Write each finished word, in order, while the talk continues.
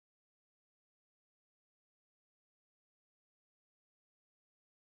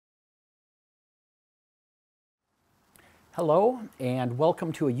Hello and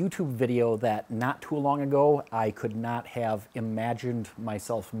welcome to a YouTube video that not too long ago I could not have imagined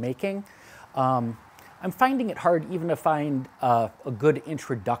myself making. I'm finding it hard even to find a good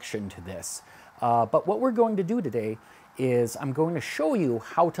introduction to this. But what we're going to do today is I'm going to show you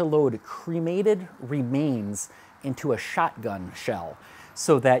how to load cremated remains into a shotgun shell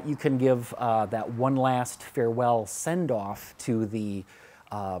so that you can give that one last farewell send-off to the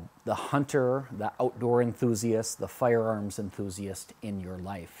hunter, the outdoor enthusiast, the firearms enthusiast in your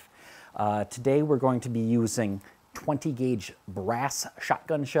life. Today we're going to be using 20 gauge brass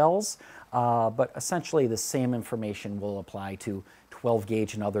shotgun shells, but essentially the same information will apply to 12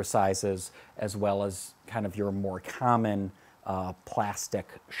 gauge and other sizes, as well as kind of your more common plastic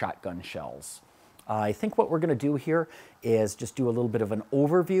shotgun shells. I think what we're going to do here is just do a little bit of an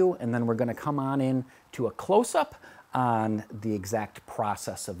overview, and then we're going to come on in to a close-up on the exact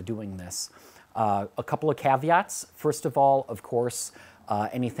process of doing this. A couple of caveats. First of all, of course,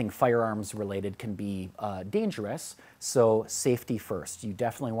 anything firearms related can be dangerous, so safety first. You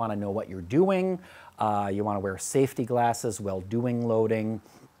definitely want to know what you're doing. You want to wear safety glasses while doing loading.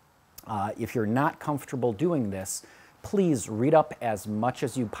 If you're not comfortable doing this, please read up as much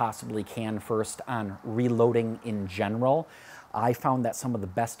as you possibly can first on reloading in general. I found that some of the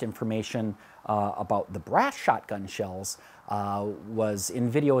best information about the brass shotgun shells was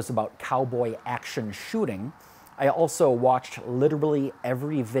in videos about cowboy action shooting. I also watched literally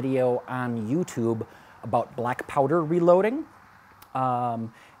every video on YouTube about black powder reloading,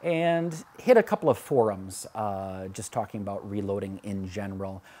 and hit a couple of forums just talking about reloading in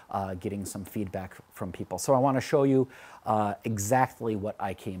general, getting some feedback from people. So I want to show you exactly what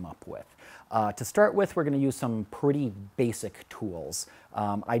I came up with. To start with, we're going to use some pretty basic tools.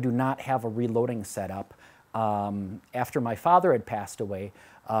 I do not have a reloading setup. After my father had passed away,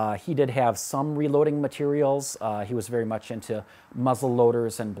 he did have some reloading materials. He was very much into muzzle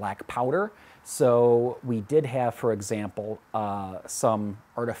loaders and black powder. So we did have, for example, some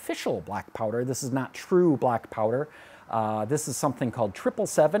artificial black powder. This is not true black powder. This is something called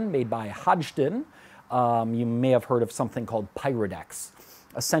 777 made by Hodgdon. You may have heard of something called Pyrodex.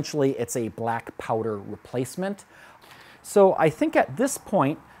 Essentially, it's a black powder replacement. So I think at this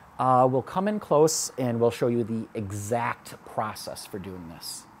point, we'll come in close and we'll show you the exact process for doing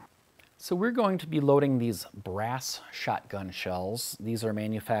this. So we're going to be loading these brass shotgun shells. These are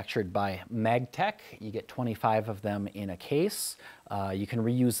manufactured by Magtech. You get 25 of them in a case. You can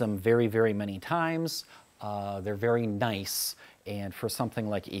reuse them very, very many times. They're very nice, and for something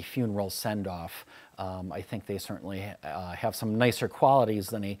like a funeral send-off, I think they certainly have some nicer qualities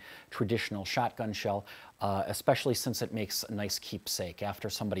than a traditional shotgun shell, especially since it makes a nice keepsake. After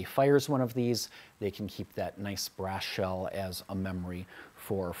somebody fires one of these, they can keep that nice brass shell as a memory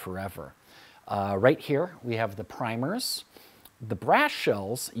for forever. Right here, we have the primers. The brass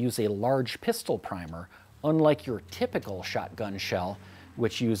shells use a large pistol primer, unlike your typical shotgun shell,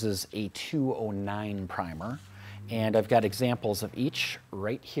 which uses a 209 primer. And I've got examples of each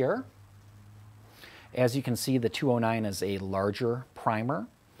right here. As you can see, the 209 is a larger primer.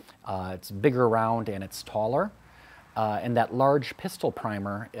 It's bigger around and it's taller. And that large pistol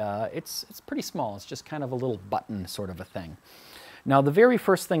primer, it's pretty small. It's just kind of a little button sort of a thing. Now, the very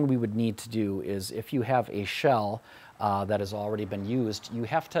first thing we would need to do is, if you have a shell that has already been used, you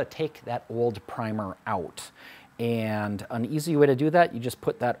have to take that old primer out. And an easy way to do that, you just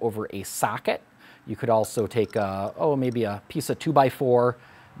put that over a socket. You could also take maybe a piece of 2x4,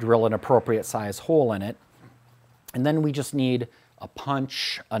 drill an appropriate size hole in it. And then we just need a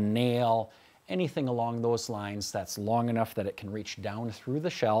punch, a nail, anything along those lines that's long enough that it can reach down through the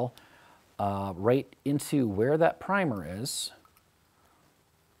shell, right into where that primer is.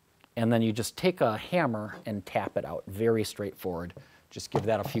 And then you just take a hammer and tap it out. Very straightforward. Just give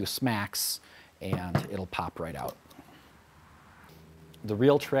that a few smacks and it'll pop right out. The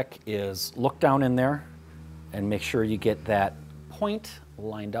real trick is look down in there and make sure you get that point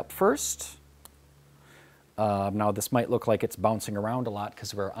lined up first. Now this might look like it's bouncing around a lot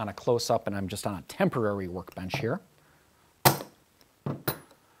because we're on a close-up and I'm just on a temporary workbench here.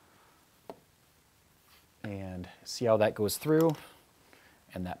 And see how that goes through?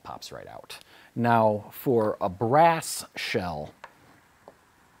 And that pops right out. Now for a brass shell,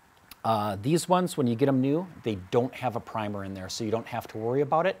 these ones, when you get them new, they don't have a primer in there, so you don't have to worry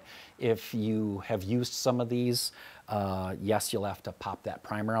about it. If you have used some of these, yes, you'll have to pop that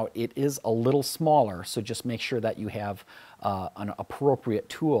primer out. It is a little smaller, so just make sure that you have an appropriate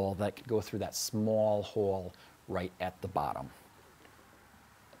tool that can go through that small hole right at the bottom.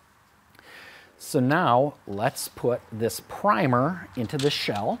 So now let's put this primer into the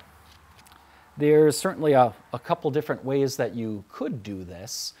shell. There's certainly a couple different ways that you could do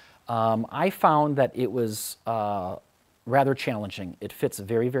this. I found that it was rather challenging. It fits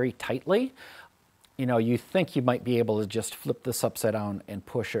very, very tightly. You know, you think you might be able to just flip this upside down and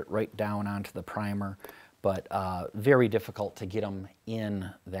push it right down onto the primer, but very difficult to get them in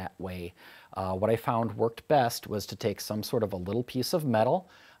that way. What I found worked best was to take some sort of a little piece of metal.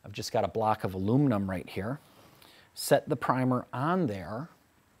 I've just got a block of aluminum right here. Set the primer on there.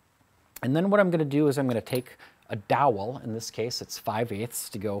 And then what I'm going to do is I'm going to take a dowel. In this case, it's 5/8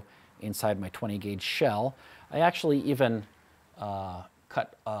 to go inside my 20 gauge shell. I actually even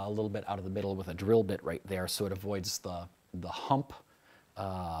cut a little bit out of the middle with a drill bit right there so it avoids the hump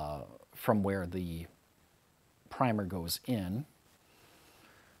from where the primer goes in.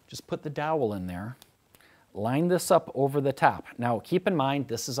 Just put the dowel in there. Line this up over the top. Now keep in mind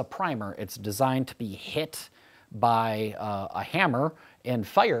this is a primer. It's designed to be hit by a hammer and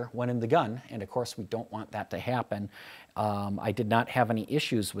fire when in the gun, and of course we don't want that to happen. I did not have any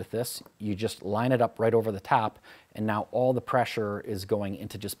issues with this. You just line it up right over the top, and now all the pressure is going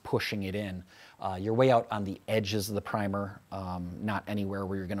into just pushing it in. You're way out on the edges of the primer, not anywhere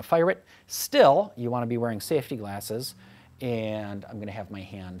where you're going to fire it. Still, you want to be wearing safety glasses, and I'm going to have my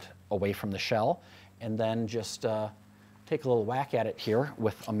hand away from the shell, and then just take a little whack at it here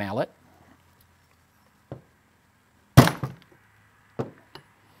with a mallet.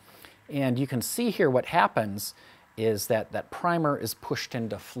 And you can see here what happens is that that primer is pushed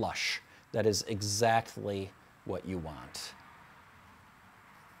into flush. That is exactly what you want.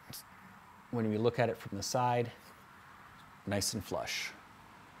 When you look at it from the side, nice and flush.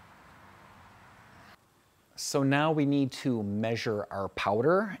 So now we need to measure our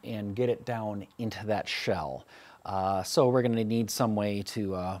powder and get it down into that shell. So we're going to need some way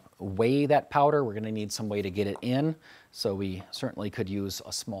to weigh that powder. We're going to need some way to get it in. So we certainly could use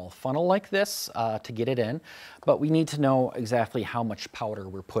a small funnel like this to get it in. But we need to know exactly how much powder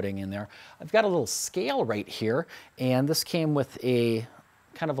we're putting in there. I've got a little scale right here, and this came with a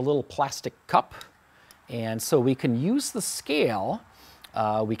kind of a little plastic cup. And so we can use the scale.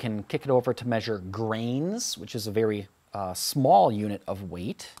 We can kick it over to measure grains, which is a very small unit of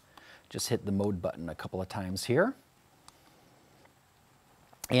weight. Just hit the mode button a couple of times here.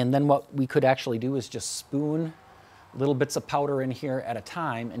 And then what we could actually do is just spoon little bits of powder in here at a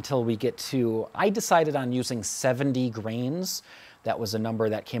time until we get to, I decided on using 70 grains. That was a number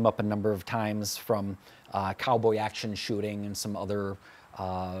that came up a number of times from cowboy action shooting and some other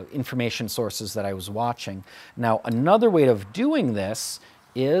information sources that I was watching. Now, another way of doing this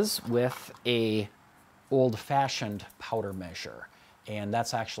is with a old-fashioned powder measure. And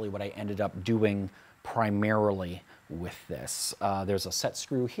that's actually what I ended up doing primarily with this. There's a set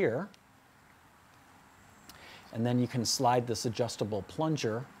screw here. And then you can slide this adjustable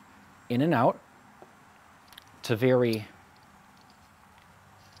plunger in and out to vary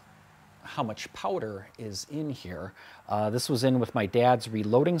how much powder is in here. This was in with my dad's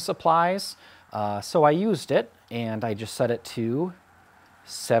reloading supplies. So I used it, and I just set it to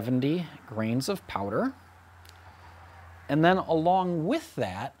 70 grains of powder. And then along with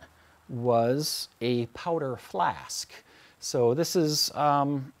that was a powder flask. So this is,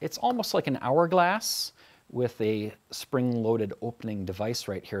 it's almost like an hourglass with a spring-loaded opening device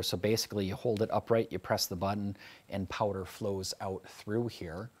right here. So basically you hold it upright, you press the button, and powder flows out through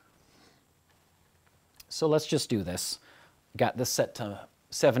here. So let's just do this. Got this set to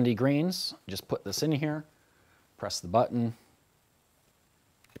 70 grains. Just put this in here, press the button.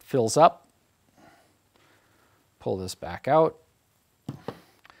 It fills up. Pull this back out.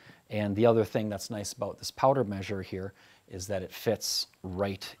 And the other thing that's nice about this powder measure here is that it fits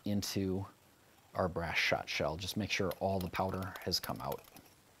right into our brass shot shell. Just make sure all the powder has come out.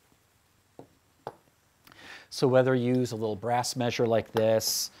 So whether you use a little brass measure like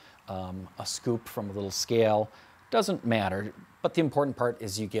this, a scoop from a little scale, doesn't matter. But the important part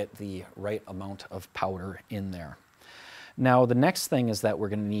is you get the right amount of powder in there. Now the next thing is that we're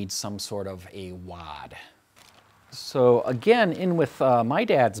going to need some sort of a wad. So again, in with my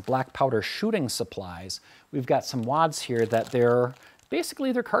dad's black powder shooting supplies, we've got some wads here that they're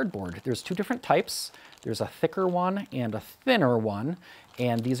cardboard. There's two different types. There's a thicker one and a thinner one,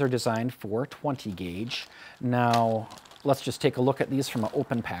 and these are designed for 20 gauge. Now, let's just take a look at these from an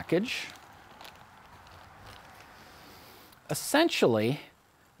open package. Essentially,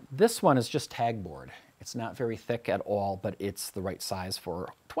 this one is just tag board. It's not very thick at all, but it's the right size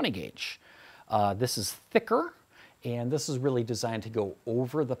for 20 gauge. This is thicker, and this is really designed to go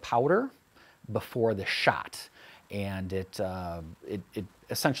over the powder before the shot. And it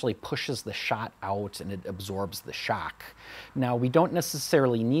essentially pushes the shot out and it absorbs the shock. Now, we don't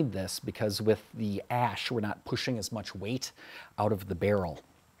necessarily need this because with the ash, we're not pushing as much weight out of the barrel.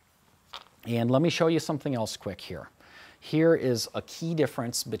 And let me show you something else quick here. Here is a key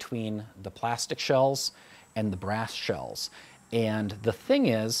difference between the plastic shells and the brass shells. And the thing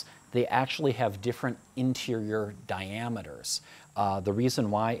is, they actually have different interior diameters. The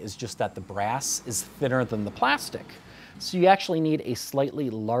reason why is just that the brass is thinner than the plastic. So you actually need a slightly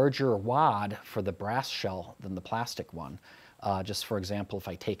larger wad for the brass shell than the plastic one. Just for example, if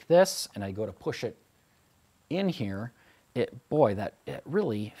I take this and I go to push it in here, it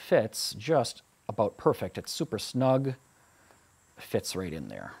really fits just about perfect. It's super snug, fits right in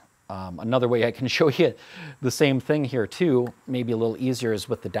there. Another way I can show you the same thing here too, maybe a little easier, is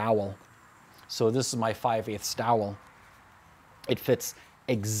with the dowel. So this is my 5/8 dowel. It fits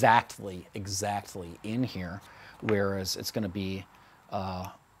exactly in here, whereas it's going to be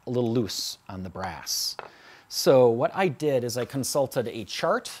a little loose on the brass. So what I did is I consulted a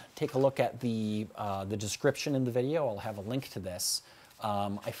chart. Take a look at the description in the video. I'll have a link to this.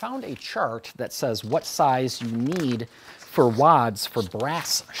 I found a chart that says what size you need for wads for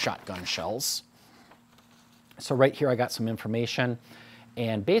brass shotgun shells. So right here I got some information,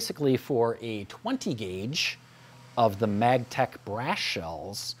 and basically for a 20 gauge of the MagTech brass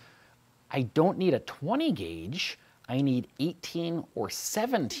shells, I don't need a 20 gauge, I need 18 or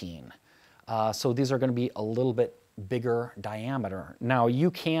 17. So these are going to be a little bit bigger diameter. Now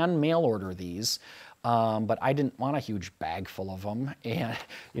you can mail order these, but I didn't want a huge bag full of them, and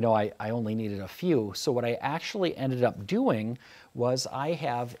I only needed a few. So what I actually ended up doing was I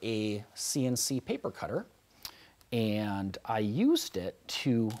have a CNC paper cutter, and I used it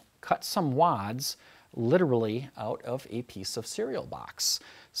to cut some wads literally out of a piece of cereal box.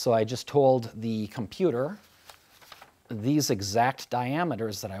 So I just told the computer these exact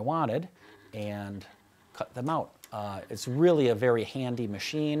diameters that I wanted and cut them out. It's really a very handy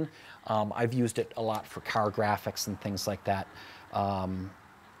machine. I've used it a lot for car graphics and things like that.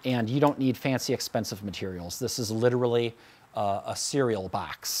 And you don't need fancy, expensive materials. This is literally a cereal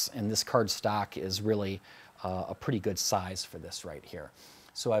box, and this cardstock is really a pretty good size for this right here.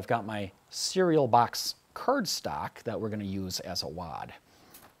 So I've got my cereal box cardstock that we're going to use as a wad.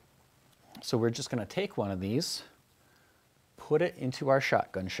 So we're just going to take one of these, put it into our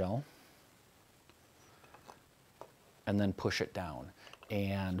shotgun shell, and then push it down.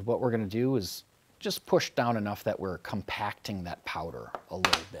 And what we're going to do is just push down enough that we're compacting that powder a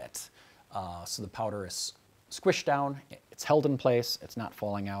little bit. So the powder is squished down, it's held in place, it's not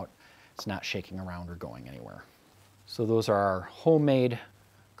falling out, it's not shaking around or going anywhere. So those are our homemade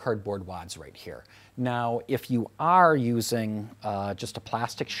cardboard wads right here. Now, if you are using just a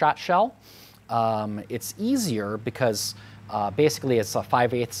plastic shot shell, it's easier because basically it's a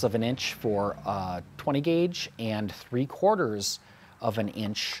 5/8 of an inch for 20 gauge and 3/4 of an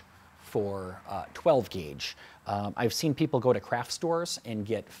inch for 12 gauge. I've seen people go to craft stores and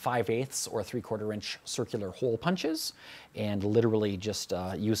get 5/8 or 3/4 inch circular hole punches, and literally just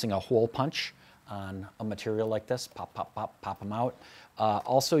using a hole punch on a material like this, pop, pop, pop, pop them out.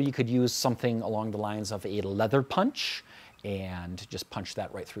 Also, you could use something along the lines of a leather punch and just punch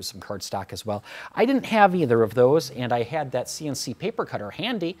that right through some cardstock as well. I didn't have either of those, and I had that CNC paper cutter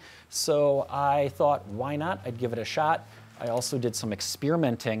handy, so I thought, why not? I'd give it a shot. I also did some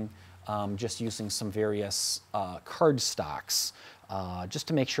experimenting, just using some various cardstocks, just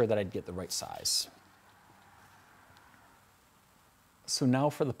to make sure that I'd get the right size. So now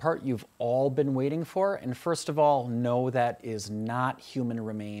for the part you've all been waiting for, and first of all, no, that is not human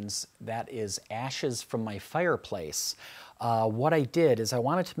remains. That is ashes from my fireplace. What I did is I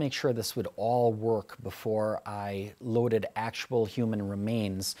wanted to make sure this would all work before I loaded actual human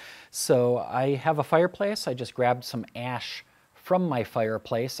remains. So I have a fireplace. I just grabbed some ash from my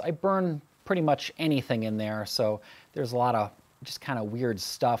fireplace. I burn pretty much anything in there, so there's a lot of just kind of weird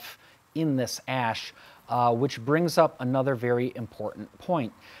stuff in this ash. Which brings up another very important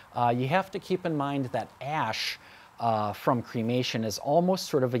point. You have to keep in mind that ash from cremation is almost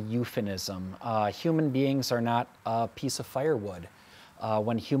sort of a euphemism. Human beings are not a piece of firewood.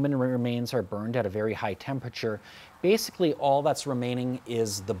 When human remains are burned at a very high temperature, basically all that's remaining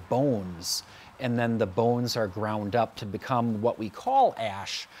is the bones, and then the bones are ground up to become what we call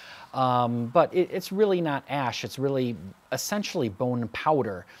ash. But it's really not ash, it's really essentially bone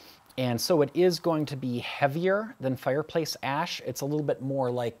powder. And so it is going to be heavier than fireplace ash. It's a little bit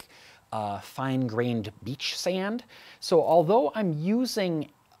more like fine-grained beach sand. So although I'm using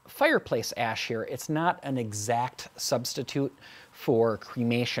fireplace ash here, it's not an exact substitute for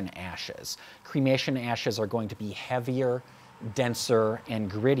cremation ashes. Cremation ashes are going to be heavier denser and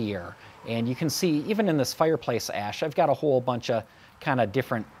grittier. And you can see even in this fireplace ash, I've got a whole bunch of kind of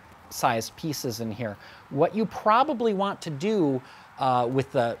different sized pieces in here. What you probably want to do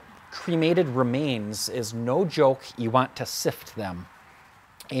with the cremated remains is, no joke, you want to sift them.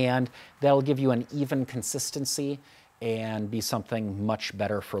 And that'll give you an even consistency and be something much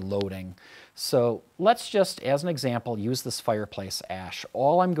better for loading. So let's just, as an example, use this fireplace ash.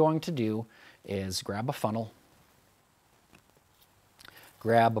 All I'm going to do is grab a funnel,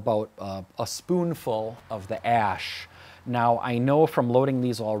 grab about a spoonful of the ash. Now, I know from loading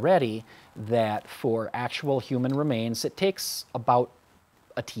these already that for actual human remains, it takes about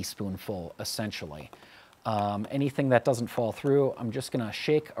a teaspoonful, essentially. Anything that doesn't fall through, I'm just gonna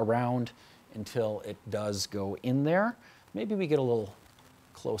shake around until it does go in there. Maybe we get a little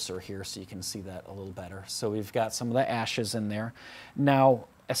closer here so you can see that a little better. So we've got some of the ashes in there. Now,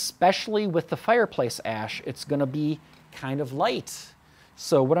 especially with the fireplace ash, it's gonna be kind of light.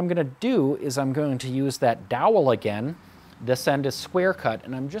 So what I'm gonna do is I'm going to use that dowel again. This end is square cut,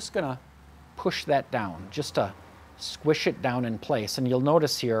 and I'm just gonna push that down, just to squish it down in place. And you'll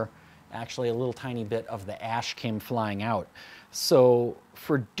notice here, actually a little tiny bit of the ash came flying out. So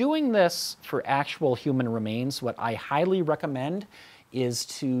for doing this for actual human remains, what I highly recommend is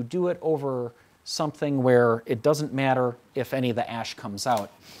to do it over something where it doesn't matter if any of the ash comes out.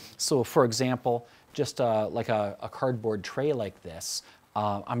 So for example, just like a cardboard tray like this.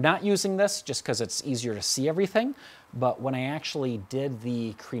 I'm not using this just because it's easier to see everything, but when I actually did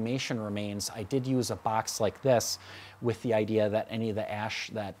the cremation remains, I did use a box like this with the idea that any of the ash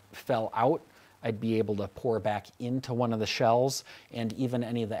that fell out, I'd be able to pour back into one of the shells, and even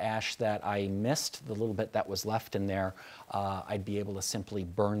any of the ash that I missed, the little bit that was left in there, I'd be able to simply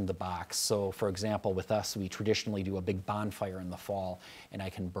burn the box. So for example, with us, we traditionally do a big bonfire in the fall, and I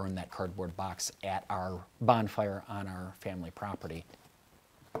can burn that cardboard box at our bonfire on our family property.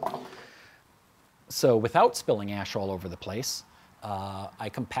 So without spilling ash all over the place,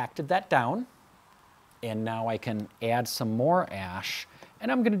 I compacted that down, and now I can add some more ash,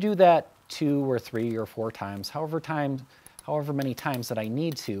 and I'm going to do that 2 or 3 or 4 times, however many times that I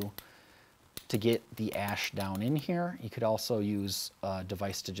need to get the ash down in here. You could also use a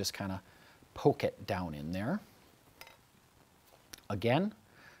device to just kind of poke it down in there. Again,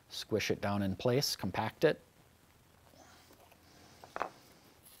 squish it down in place, compact it,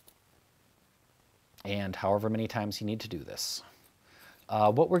 and however many times you need to do this.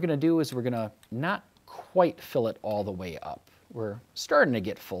 What we're going to do is we're going to not quite fill it all the way up. We're starting to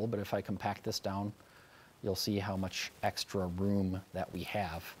get full, but if I compact this down, you'll see how much extra room that we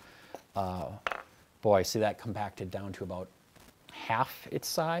have. Boy, see that compacted down to about half its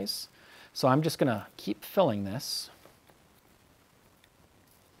size. So I'm just going to keep filling this.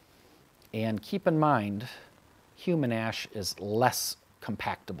 And keep in mind, human ash is less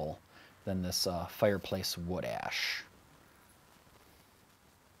compactable than this fireplace wood ash.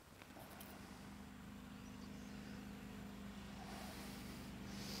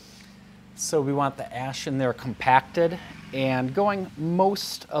 So we want the ash in there compacted and going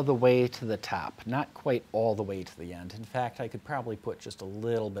most of the way to the top, not quite all the way to the end. In fact, I could probably put just a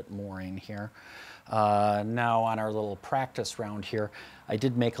little bit more in here. Now on our little practice round here, I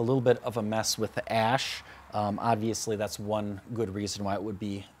did make a little bit of a mess with the ash. Obviously, that's one good reason why it would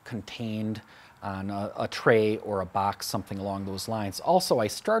be contained on a tray or a box, something along those lines. Also, I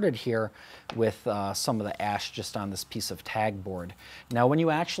started here with some of the ash just on this piece of tag board. Now, when you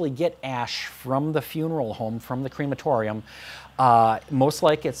actually get ash from the funeral home, from the crematorium, most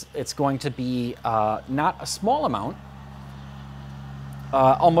like it's going to be not a small amount,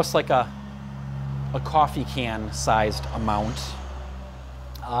 almost like a coffee can sized amount.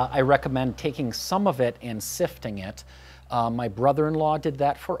 I recommend taking some of it and sifting it. My brother-in-law did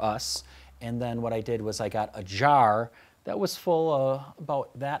that for us. And then what I did was I got a jar that was full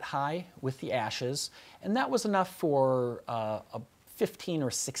about that high with the ashes. And that was enough for 15 or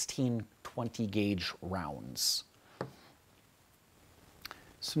 16 20 gauge rounds.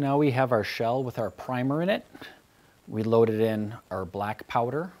 So now we have our shell with our primer in it. We loaded in our black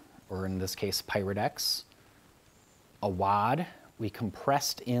powder, or in this case, Pyrex, a wad. We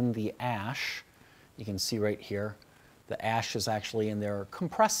compressed in the ash. You can see right here, the ash is actually in there,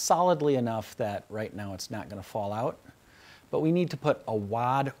 compressed solidly enough that right now it's not going to fall out. But we need to put a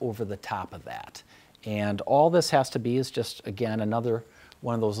wad over the top of that. And all this has to be is just, again, another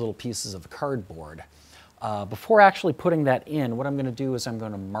one of those little pieces of cardboard. Before actually putting that in, what I'm going to do is I'm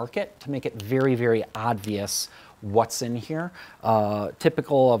going to mark it to make it very, very obvious what's in here.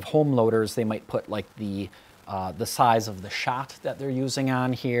 Typical of home loaders, they might put like the the size of the shot that they're using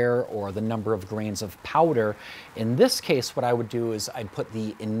on here or the number of grains of powder. In this case, what I would do is I'd put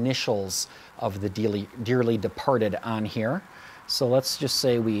the initials of the dearly departed on here. So let's just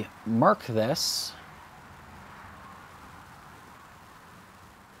say we mark this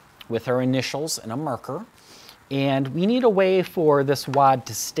with our initials and a marker. And we need a way for this wad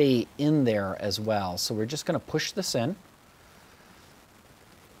to stay in there as well. So we're just going to push this in.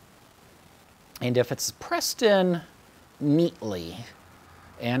 And if it's pressed in neatly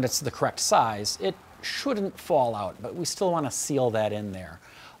and it's the correct size, it shouldn't fall out, but we still want to seal that in there.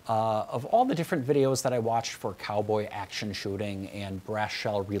 Of all the different videos that I watched for cowboy action shooting and brass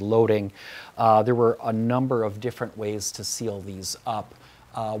shell reloading, there were a number of different ways to seal these up.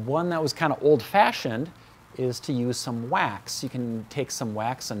 One that was kind of old-fashioned is to use some wax. You can take some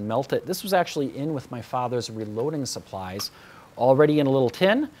wax and melt it. This was actually in with my father's reloading supplies, already in a little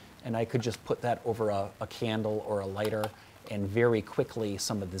tin, and I could just put that over a candle or a lighter, and very quickly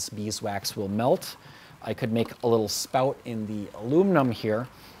some of this beeswax will melt. I could make a little spout in the aluminum here,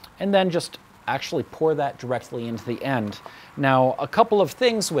 and then just actually pour that directly into the end. Now, a couple of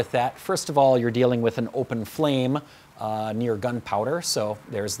things with that. First of all, you're dealing with an open flame near gunpowder, so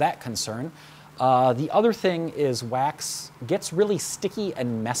there's that concern. The other thing is wax gets really sticky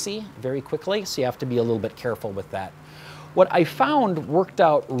and messy very quickly, so you have to be a little bit careful with that. What I found worked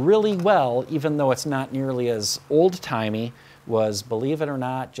out really well, even though it's not nearly as old-timey, was, believe it or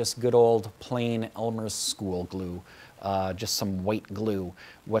not, just good old plain Elmer's school glue, just some white glue.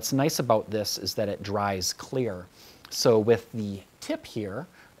 What's nice about this is that it dries clear. So with the tip here,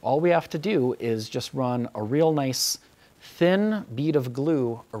 all we have to do is just run a real nice thin bead of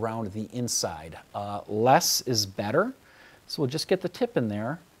glue around the inside. Less is better, so we'll just get the tip in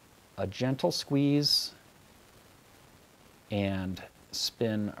there, a gentle squeeze, and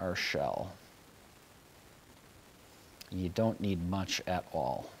spin our shell. You don't need much at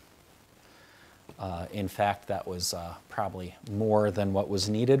all. In fact, that was probably more than what was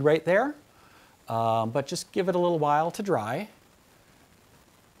needed right there. But just give it a little while to dry,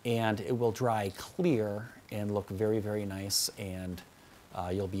 and it will dry clear and look very, very nice, and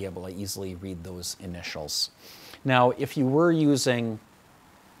you'll be able to easily read those initials. Now, if you were using,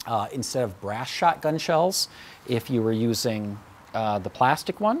 instead of brass shotgun shells, if you were using the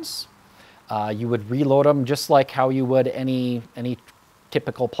plastic ones, you would reload them just like how you would any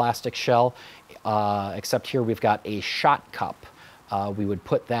typical plastic shell, except here we've got a shot cup. We would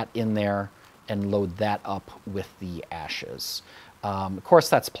put that in there and load that up with the ashes. Of course,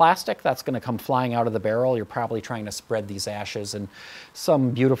 that's plastic. That's going to come flying out of the barrel. You're probably trying to spread these ashes in some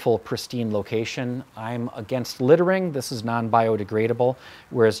beautiful, pristine location. I'm against littering. This is non-biodegradable,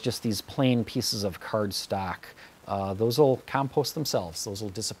 whereas just these plain pieces of cardstock, those will compost themselves. Those will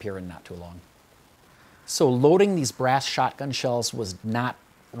disappear in not too long. So loading these brass shotgun shells was not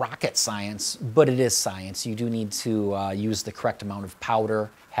rocket science, but it is science. You do need to use the correct amount of powder,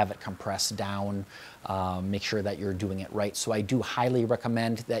 have it compressed down, make sure that you're doing it right. So I do highly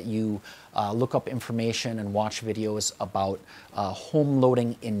recommend that you look up information and watch videos about home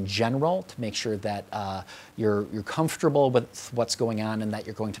loading in general to make sure that you're comfortable with what's going on and that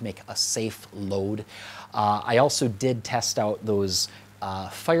you're going to make a safe load. I also did test out those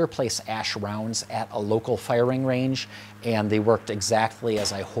fireplace ash rounds at a local firing range, and they worked exactly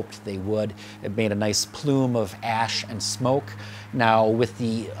as I hoped they would. It made a nice plume of ash and smoke. Now with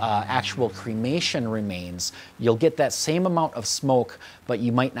the actual cremation remains, you'll get that same amount of smoke, but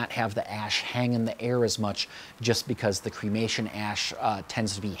you might not have the ash hang in the air as much, just because the cremation ash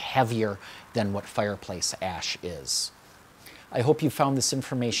tends to be heavier than what fireplace ash is. I hope you found this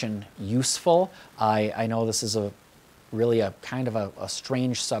information useful. I know this is really a kind of a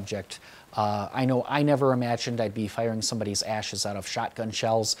strange subject. I know I never imagined I'd be firing somebody's ashes out of shotgun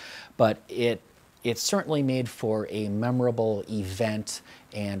shells, but it certainly made for a memorable event,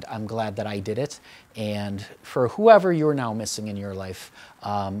 and I'm glad that I did it. And for whoever you're now missing in your life,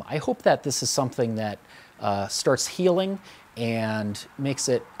 I hope that this is something that starts healing and makes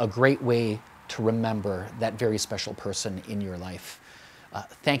it a great way to remember that very special person in your life.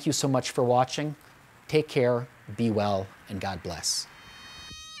 Thank you so much for watching. Take care, be well, and God bless.